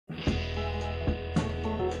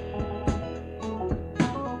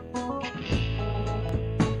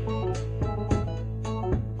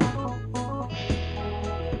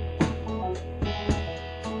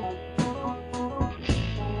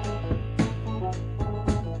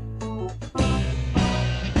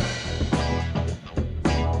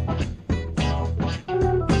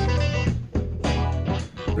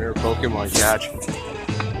Come on, catch.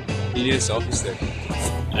 You need a selfie stick.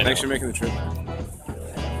 Thanks for making the trip, man.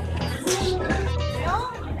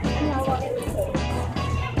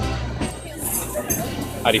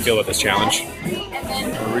 How do you feel about this challenge?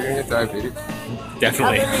 Are we gonna get diabetes?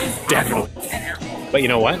 Definitely, definitely. But you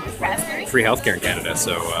know what? Free healthcare in Canada,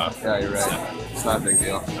 so Yeah, you're right. It's not a big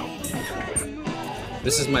deal.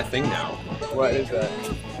 this is my thing now. What is that?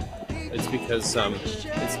 It's because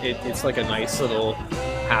it's like a nice little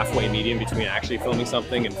halfway medium between actually filming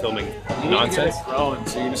something and filming nonsense. You drone,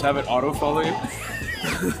 so you can just have it auto follow you.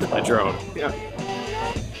 A drone. Yeah.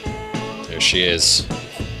 There she is.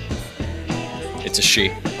 It's a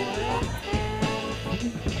she.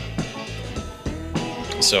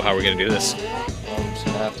 So how are we gonna do this? I'm just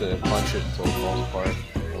gonna have to punch it until it falls apart.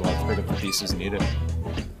 We'll have to pick up the pieces and eat it.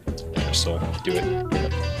 Yeah, so do it.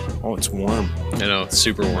 Oh, it's warm. I know, it's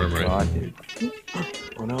super warm, right? God, dude.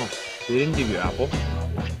 Oh no, they didn't give you apple.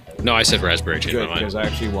 No, I said raspberry. Changed my Good, mind. because I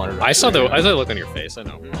actually wanted. I saw the look on your face. I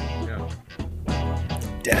know. Yeah.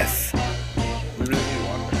 Death. We really need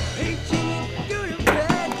water.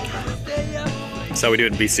 That's how we do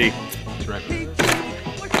it in BC. That's right.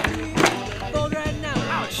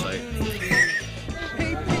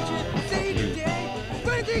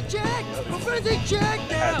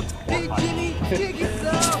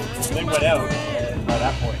 They went out by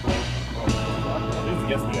that point. It was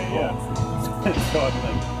yesterday, yeah. So I'm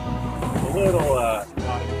like a little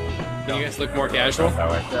You guys look more casual.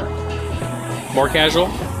 More casual.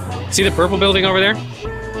 See the purple building over there?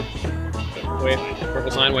 Wait,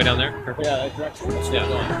 purple sign way down there. Purple. Yeah, that direction.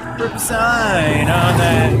 Yeah. Purple sign on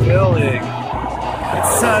that building.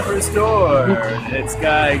 It's time for a store. It's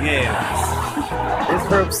Guy Games. It's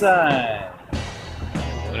purple sign.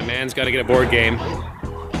 When a man's got to get a board game,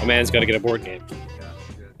 a man's got to get a board game.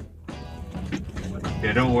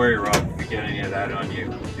 Yeah, don't worry, Rob, if you get any of that on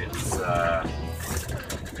you. It's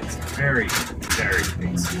very, very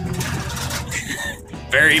basic.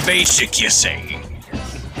 Very basic, you say.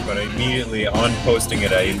 But immediately, on posting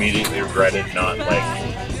it, I immediately regretted not liking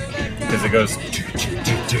it. Because it goes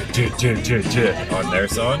on their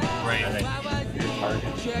song. Right.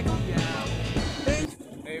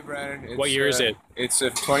 Hey, Brandon. It's, What year is it? It's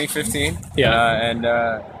 2015. Yeah. And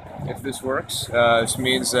if this works, this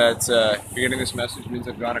means that you're getting this message means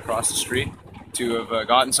I've gone across the street to have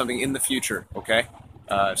gotten something in the future. Okay.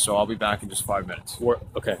 So I'll be back in just 5 minutes.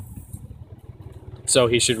 Okay. So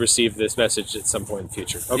he should receive this message at some point in the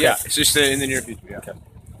future. Okay. Yeah, it's just in the near future. Yeah. Okay.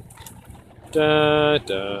 Da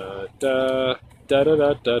da da da da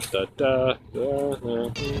da da da da.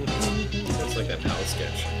 Sounds like that Al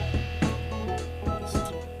sketch.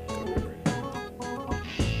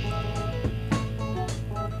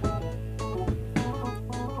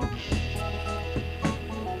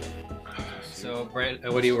 So, Brent,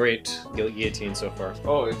 what do you rate Guillotine so far?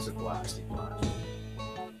 Oh, it's a blast.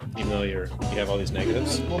 Even though you have all these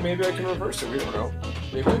negatives? Well, maybe I can reverse it. We don't know.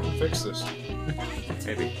 Maybe I can fix this.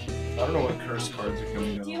 Maybe. I don't know what curse cards are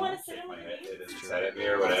coming out. Do you want to sit in My head, it is set at me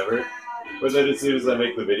or whatever. But then as soon as I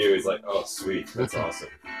make the video, he's like, "Oh, sweet, that's awesome."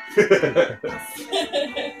 That's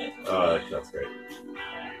great.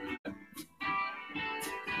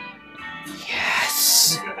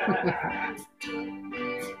 Yes!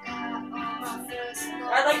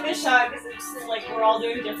 I like this shot because it's like we're all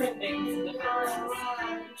doing different things in different rooms.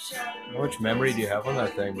 How much memory do you have on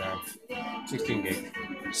that thing, man? 16 gig.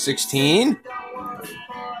 16? Wow.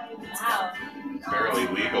 Barely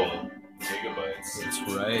legal gigabytes, That's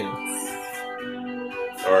right.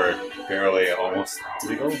 or barely almost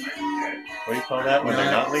legal. What do you call that when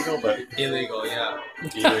they're not legal, but Illegal, yeah.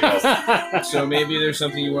 illegal? So maybe there's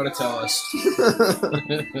something you want to tell us.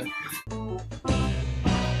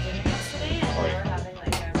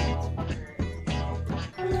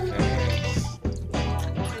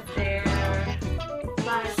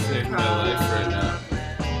 Saving my life right now.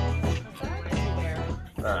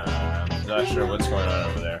 I'm not sure what's going on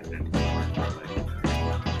over there.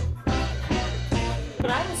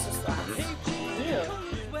 But I was just laughing. Ew.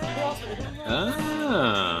 Who else would have done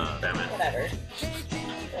Ah. Damn it. whatever.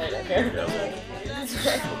 I don't care.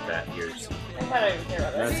 Fat ears. I don't even care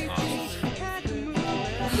about That's this. awesome.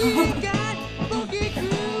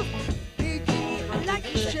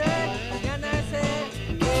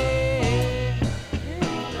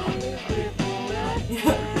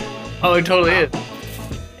 Oh, it totally is.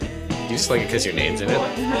 You just like it because your name's in it?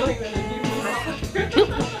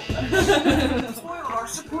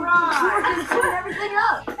 Surprise! Putting everything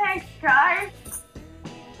up. Thanks, guys.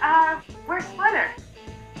 Where's Splinter?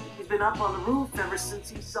 He's been up on the roof ever since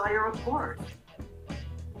he saw your report.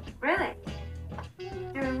 Really?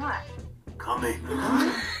 Doing what? Coming.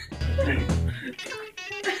 How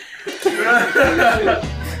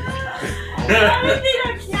did they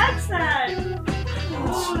not catch that?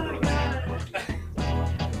 Oh my god.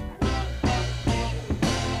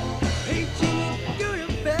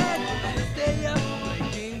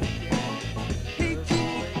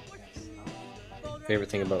 Favorite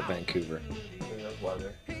thing about Vancouver?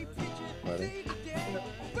 Weather. Weather?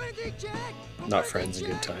 Not friends and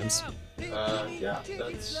good times. Yeah,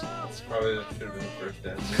 that's probably should have been the first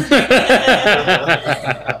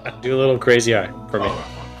answer. Do a little crazy eye for me.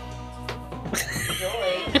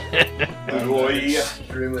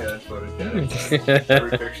 Extremely unphotogenic.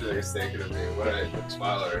 Every picture that he's taken of me, when I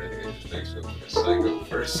smile or anything, it just makes me look like a psycho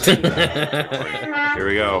person. Here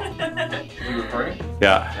we go. Are we recording?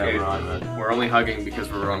 Yeah. Okay, we're only hugging because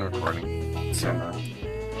we're on recording. So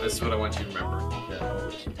this is what I want you to remember.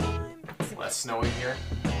 It's less snowing here.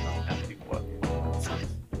 And people up.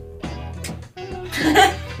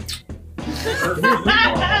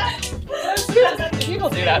 People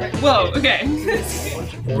do that. Whoa, okay.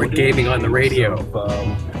 We're gaming on the radio.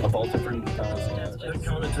 Of all different the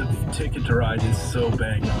comment of Ticket to Ride is so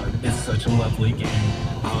bang on. It's such a lovely game.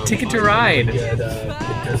 Ticket to Ride.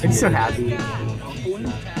 I'm so happy.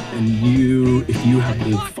 And you, if you have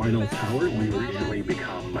the final power, We recently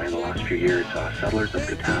become, in the last few years, settlers of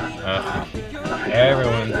Catan.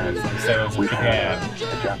 Everyone settlers of We've had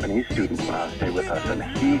Catan. a Japanese student stay with us, and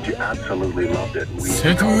he absolutely loved it. We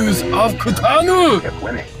Settlers of Catan! kept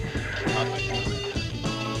winning.